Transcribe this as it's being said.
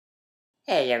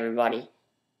Hey everybody,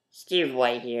 Steve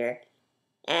White here,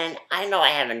 and I know I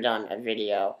haven't done a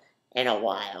video in a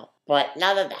while, but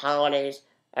now that the holidays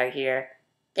are here,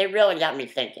 they really got me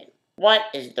thinking, what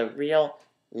is the real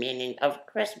meaning of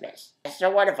Christmas? So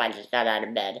what if I just got out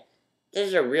of bed? This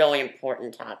is a really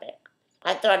important topic.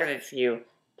 I thought of a few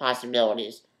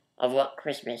possibilities of what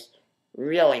Christmas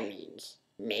really means.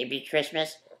 Maybe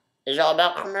Christmas is all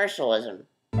about commercialism.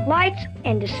 Lights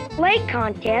and display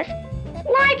contest?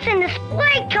 Lights and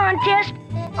display contest?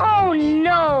 Oh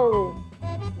no!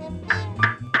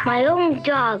 My own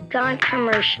dog gone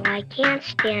commercial. I can't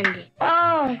stand it.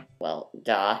 Oh. Well,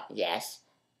 duh, yes.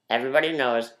 Everybody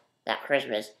knows that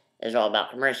Christmas is all about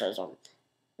commercialism.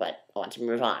 But let's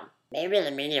move on. Maybe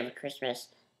the meaning of Christmas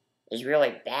is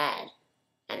really bad,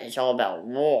 and it's all about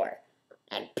war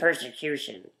and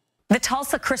persecution. The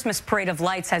Tulsa Christmas Parade of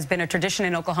Lights has been a tradition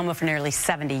in Oklahoma for nearly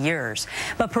 70 years.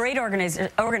 But parade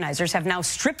organizers have now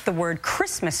stripped the word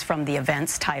Christmas from the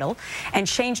event's title and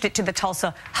changed it to the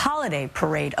Tulsa Holiday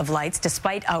Parade of Lights,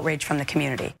 despite outrage from the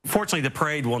community. Fortunately, the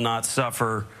parade will not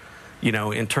suffer,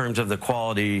 in terms of the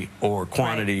quality or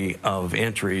quantity of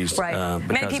entries. Right.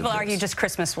 Many people argue just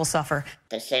Christmas will suffer.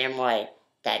 The same way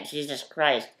that Jesus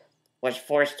Christ was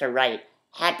forced to write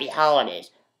Happy Holidays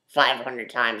 500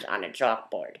 times on a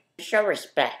chalkboard. Show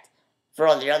respect for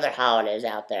all the other holidays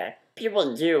out there.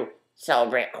 People do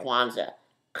celebrate Kwanzaa,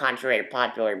 contrary to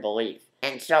popular belief.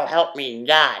 And so help me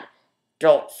God,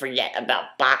 don't forget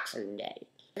about Boxing Day.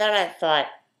 Then I thought,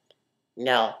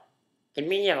 no, the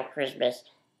meaning of Christmas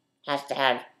has to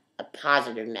have a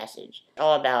positive message. It's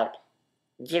all about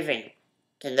giving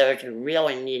to those who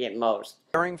really need it most.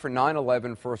 Caring for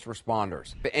 9/11 first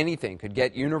responders. If anything could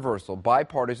get universal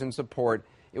bipartisan support,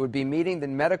 it would be meeting the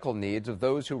medical needs of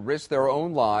those who risked their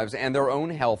own lives and their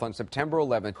own health on September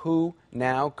 11th. Who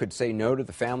now could say no to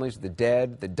the families of the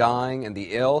dead, the dying, and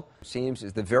the ill? Seems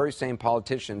is the very same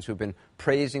politicians who've been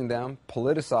praising them,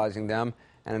 politicizing them,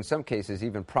 and in some cases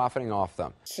even profiting off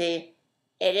them. See,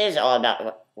 it is all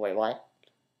about, wait, what?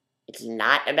 It's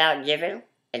not about giving?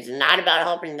 It's not about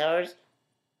helping those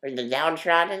who are the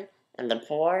downtrodden and the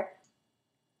poor?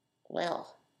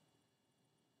 Well,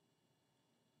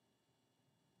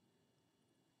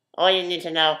 all you need to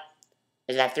know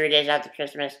is that 3 days after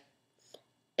Christmas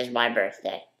is my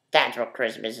birthday. That's what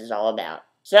Christmas is all about.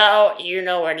 So, you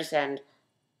know where to send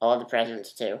all the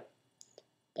presents to.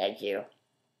 Thank you.